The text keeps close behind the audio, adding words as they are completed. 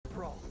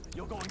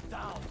You're going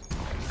down.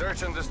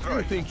 Search and destroy.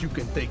 You think you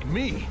can take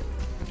me?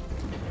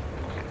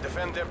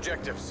 Defend the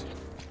objectives.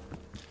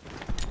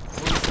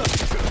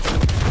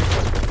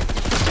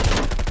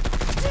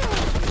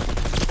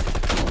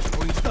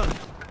 Going stun.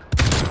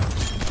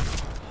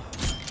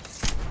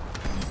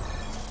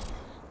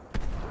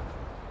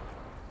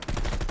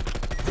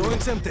 Throwing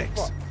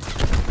Semtex.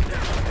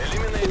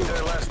 Eliminate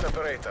the last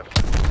operator.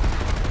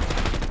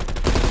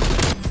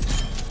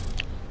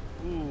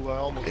 Ooh, I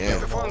almost got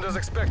The them all. fund as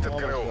expected,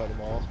 Almost crew. got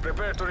them all.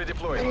 Prepare to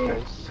redeploy.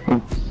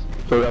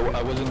 Sorry,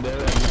 I wasn't there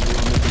and we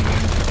were missing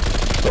one.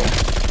 So.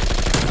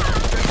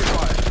 Check your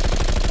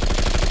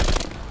fire.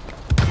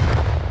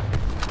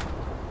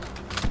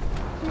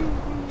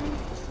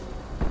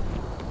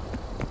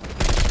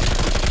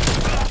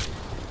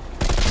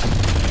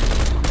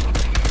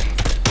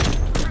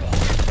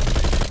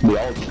 The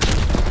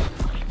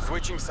out.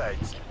 Switching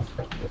sides.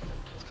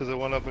 It's because I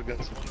went up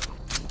against him.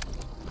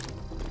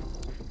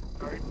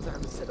 Alright,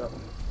 time to set up.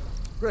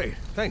 Great,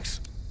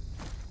 thanks.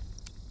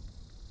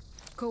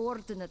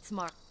 Coordinates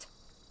marked.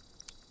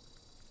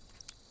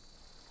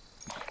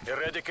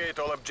 Eradicate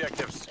all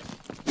objectives.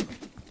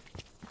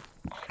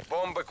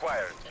 Bomb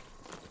acquired.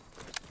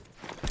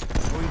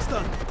 Going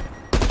stun.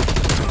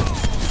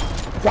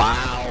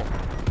 Wow.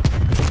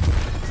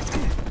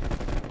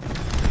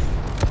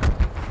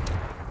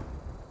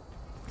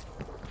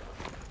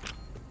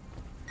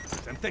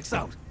 Semtex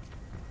out.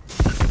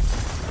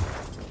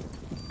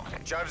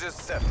 Charges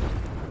set.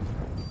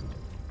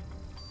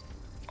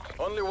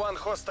 Only one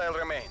hostile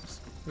remains.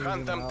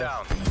 Hunt them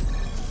down.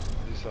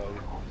 You saw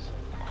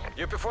it.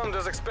 You performed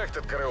as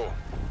expected, crew.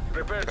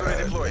 Prepare to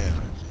redeploy.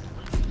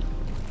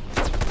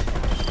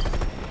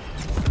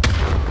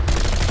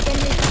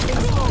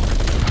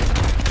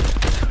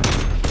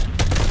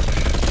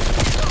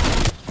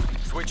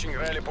 Switching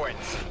rally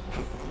points.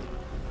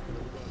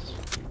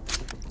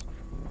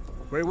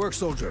 Great work,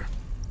 soldier.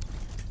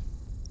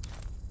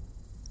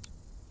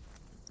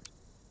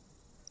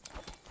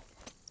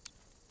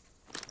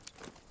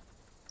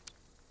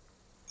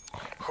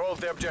 Hold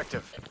the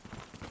objective.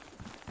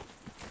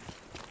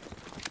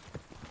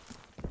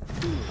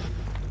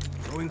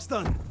 Throwing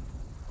stun.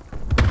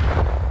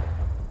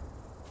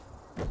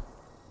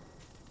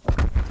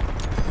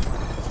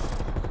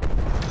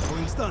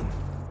 Throwing stun.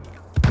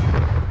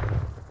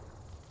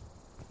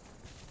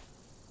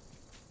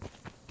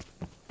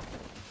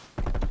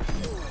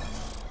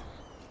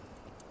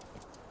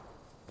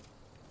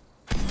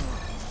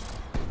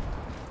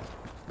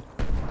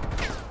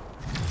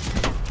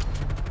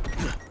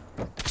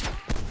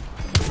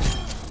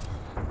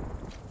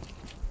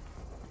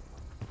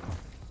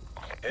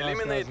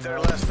 Eliminate their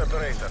last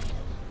operator.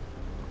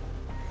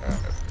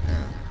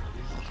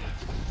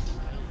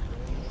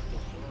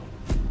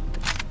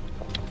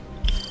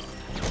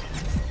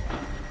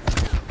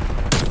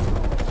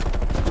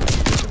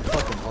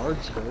 Fucking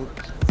hard scope.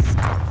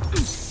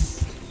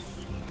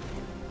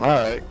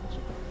 Alright.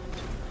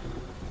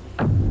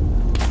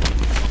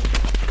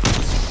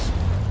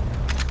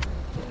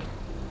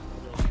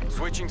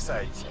 Switching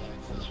sides.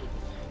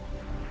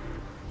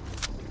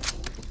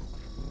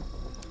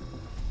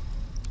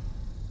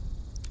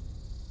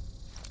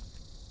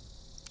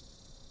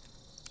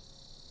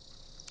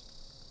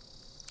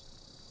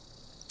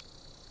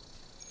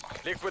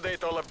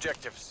 Liquidate all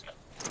objectives.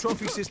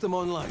 Trophy system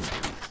online.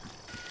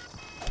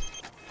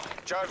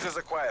 Charges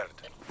acquired.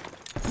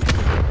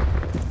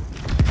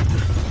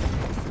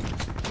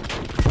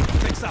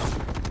 Semtex out.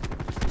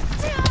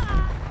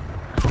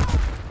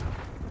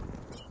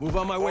 Move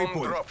on my Bomb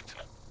waypoint. dropped.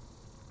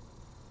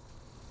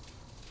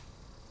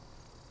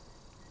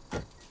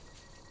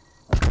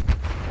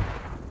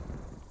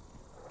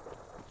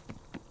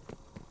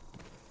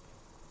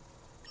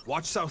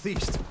 Watch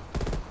southeast.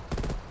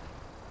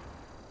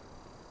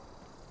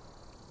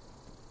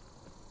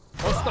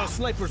 Hostile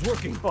snipers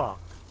working. Fuck.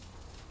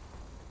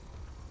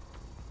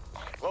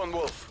 Lone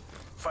Wolf,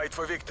 fight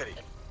for victory.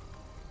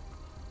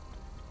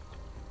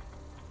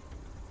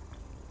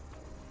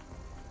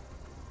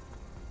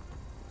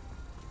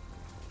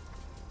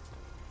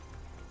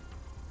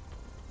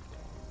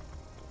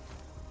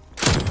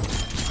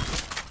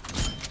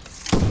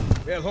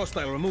 Well,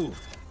 hostile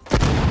removed.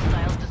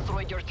 Hostiles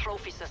destroyed your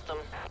trophy system.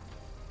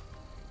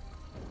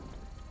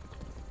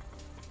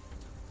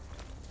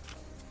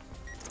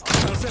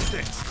 Hostile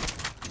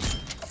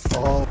Semtex.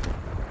 Oh,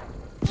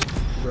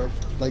 bro.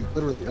 Like,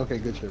 literally. Okay,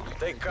 good shit.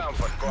 Take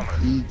comfort,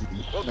 comrade. Easy.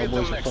 We'll That get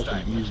them boy's next fucking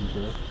time. easy,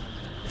 bro.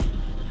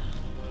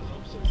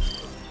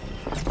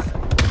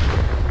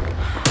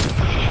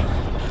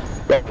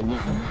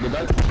 The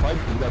guy fight,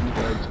 you got me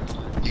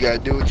cards. You gotta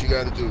do what you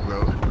gotta do,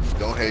 bro.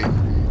 Don't hate.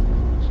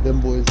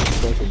 Them boys are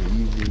fucking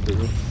easy,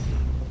 bro.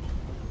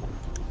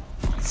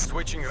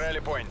 Switching rally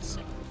points.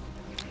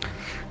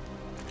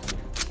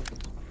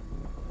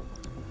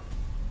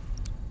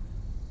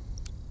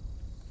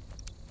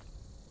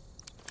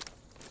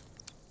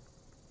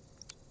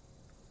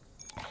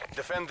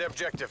 Defend the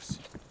objectives.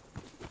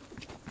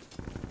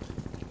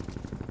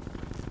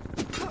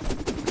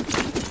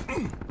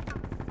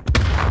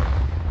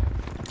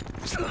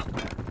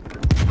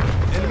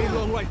 Enemy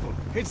long rifle.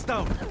 Hits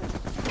down.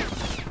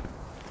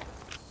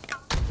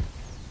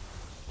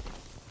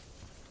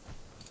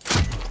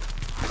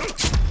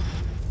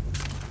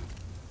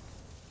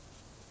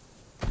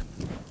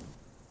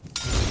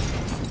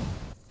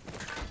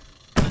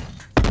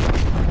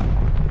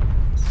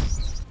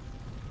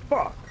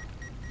 Fuck!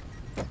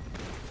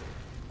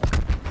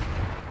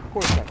 Of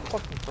course that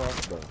fucking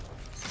crossbow.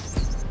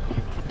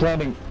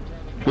 Planning.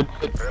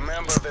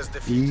 Remember this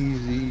defeat.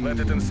 Easy. Let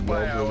it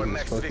inspire Bubble our is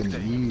next fucking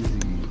victory.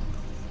 easy.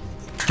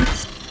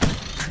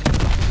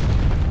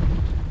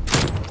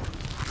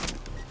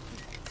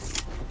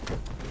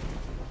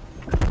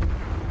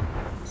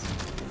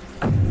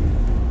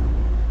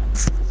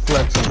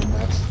 Flex on the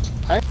maps.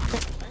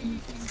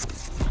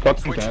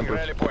 Fucking Switching camper.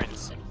 rally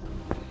points.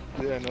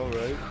 Yeah, I know,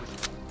 right?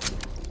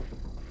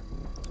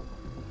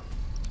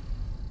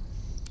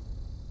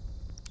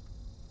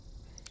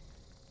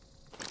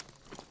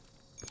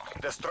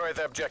 Destroy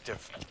the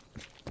objective.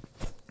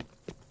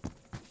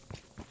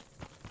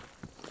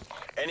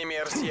 Enemy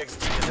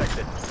RCXD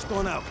detected.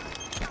 Stone out.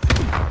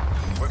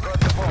 We got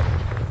the bomb.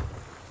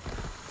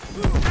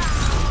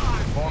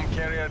 Bomb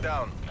carrier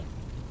down.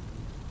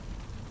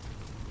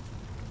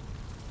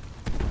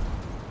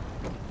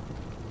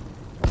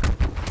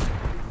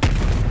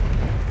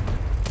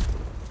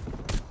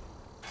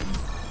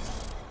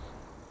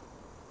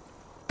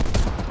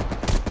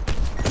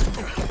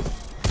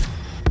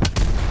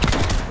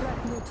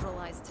 Threat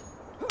neutralized.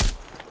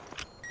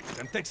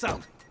 Semtex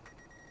out.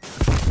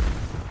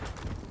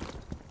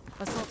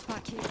 Assault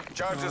pack here.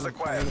 Charges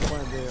acquired.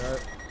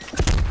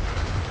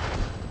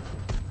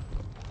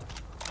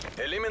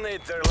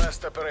 Eliminate their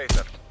last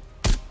operator.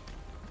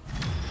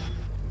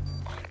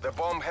 The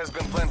bomb has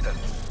been planted.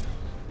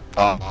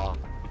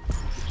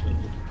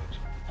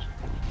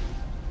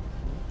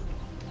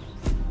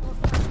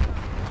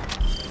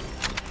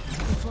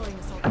 Deploying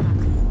assault pack.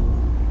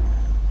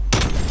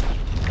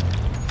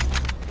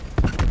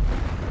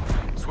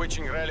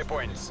 Switching rally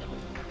points.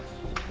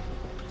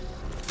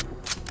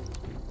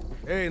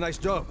 Hey, nice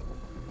job.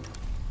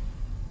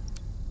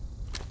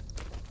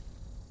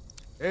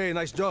 Hey,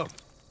 nice job.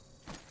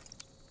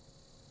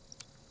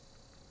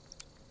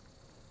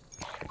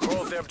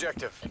 Hold the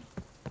objective.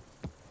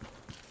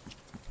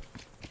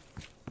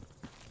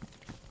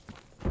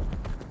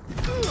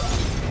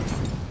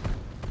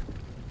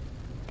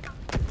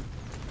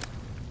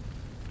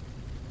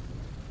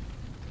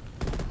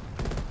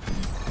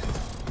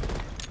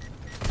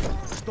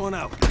 Stone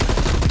out.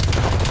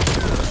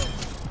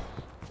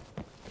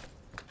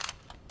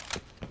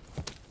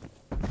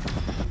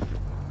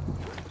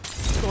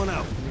 Stone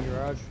out.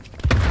 Garage.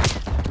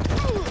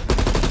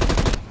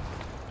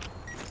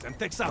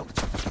 Semtex out.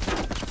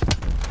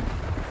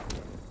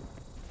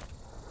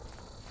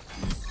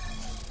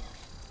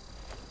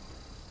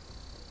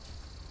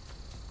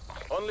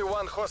 Only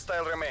one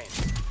hostile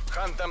remains.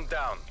 Hunt them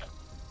down.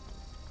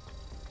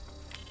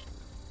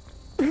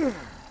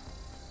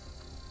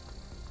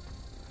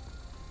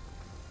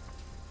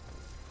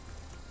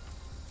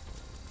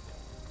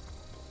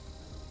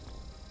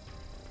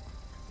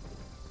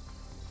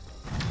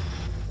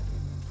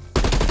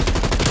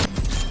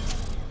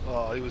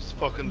 Oh, he was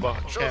fucking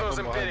behind. Show those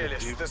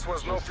Imperialists this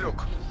was no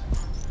fluke.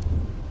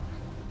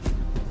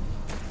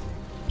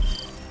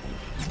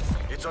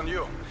 It's on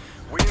you.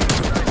 Win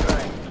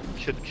try.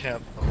 Kid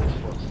camp the whole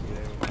fucking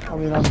game. I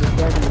mean, I'm just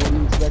begging what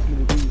you expect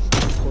me to do.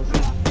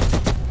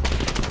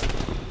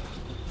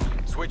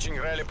 Switching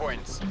rally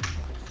points.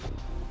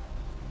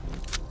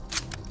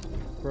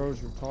 Bro's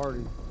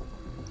retarded.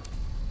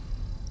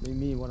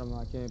 Me when I'm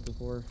not camping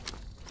for.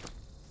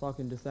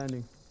 Fucking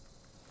descending.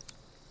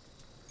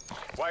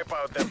 Wipe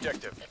out the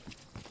objective.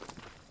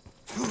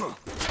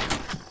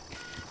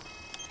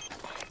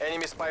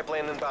 Enemy spy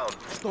plane inbound.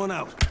 Stone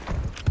out.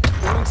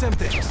 Throwing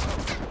Semtex.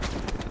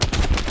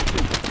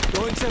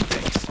 Throwing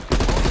Semtex.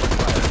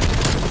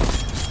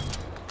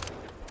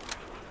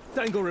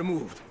 Tango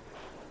removed.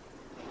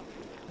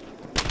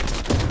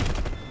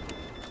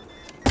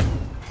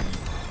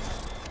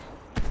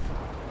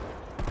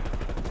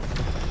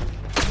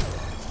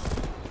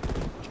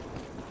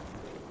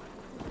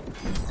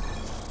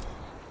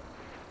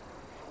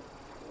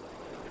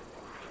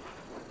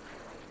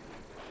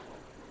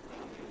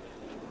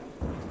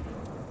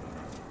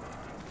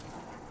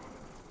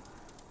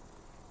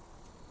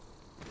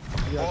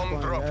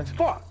 Bomb dropped.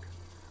 Fuck!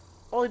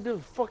 All I do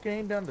is fucking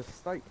aim down the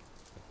sight.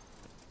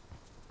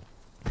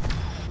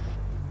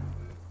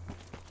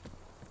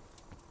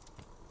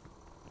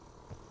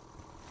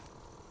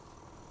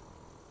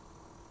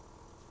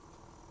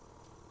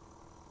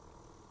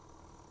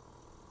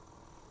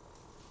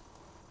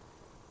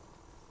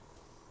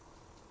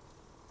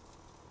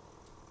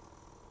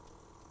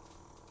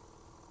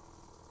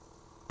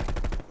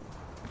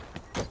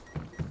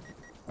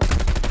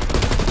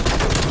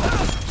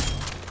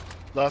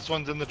 Last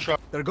one's in the truck.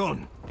 They're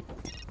gone.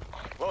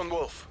 Lone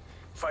Wolf,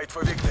 fight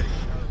for victory.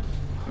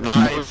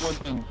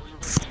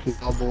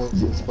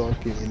 Cowboys is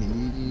fucking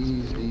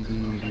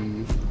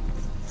easy.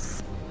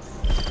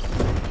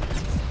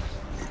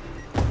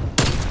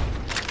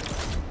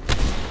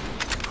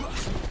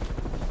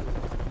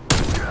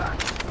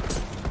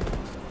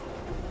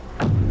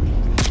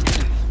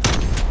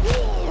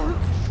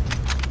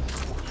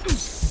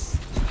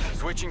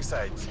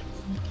 sides.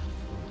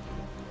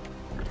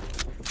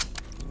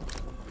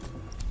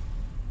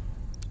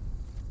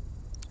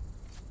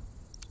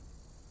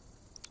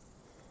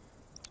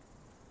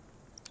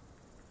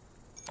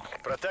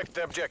 Protect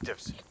the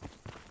objectives.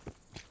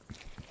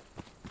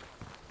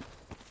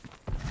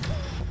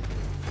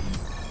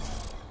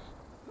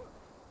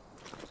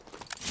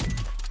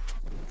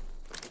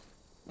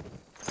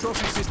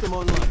 Trophy system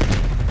online.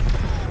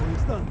 When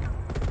it's done.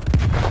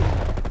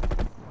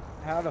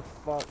 How the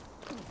fuck?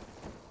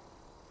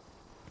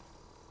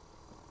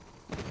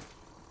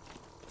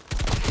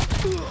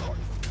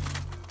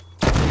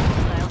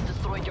 Hostiles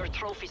destroyed your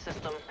trophy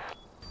system.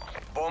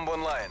 Bomb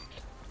online.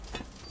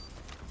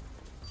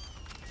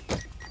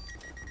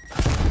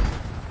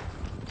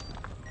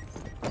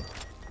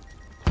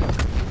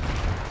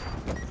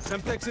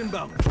 Semtex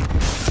inbound.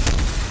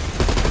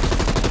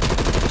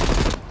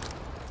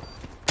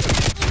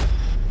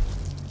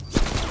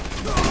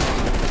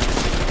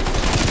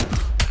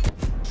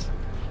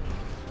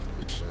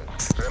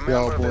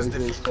 Y'all Remember boys this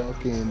is defeat.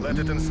 fucking. Let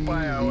it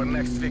inspire our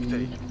next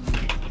victory.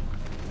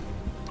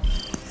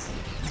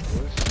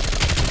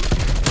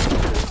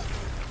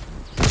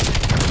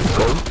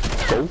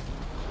 Go.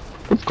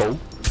 Let's go.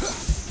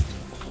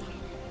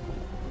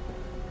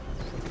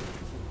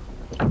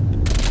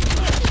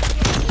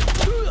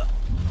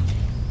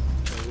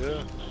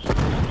 Yeah.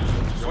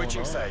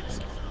 Switching sides.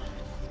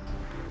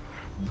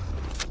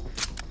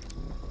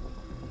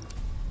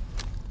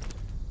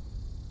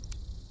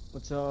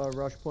 What's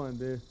rush point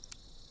B?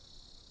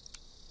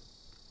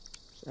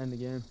 Just end the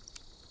game.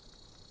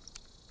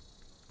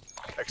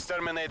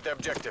 Exterminate the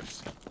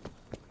objectives.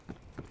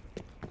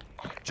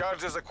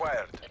 Charges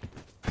acquired.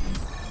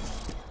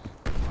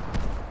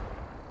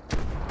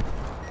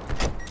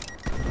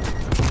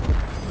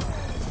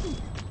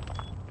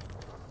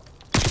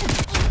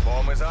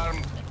 Bomb is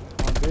armed.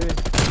 On B.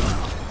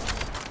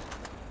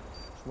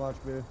 Just watch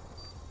B.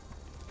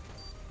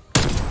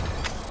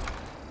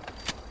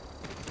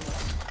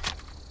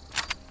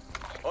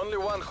 Only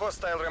one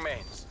hostile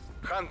remains.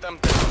 Hunt them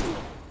down.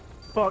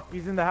 Fuck,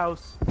 he's in the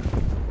house.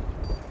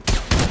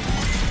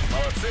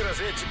 Молодцы,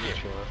 разведчики.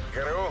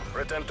 ГРУ,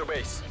 return to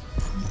base.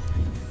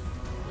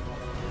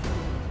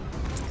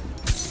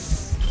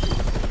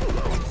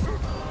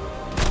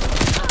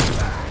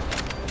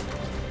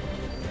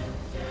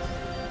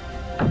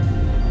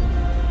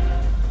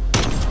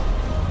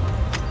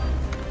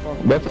 Fuck,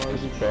 That's a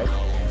garbage. easy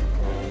shot.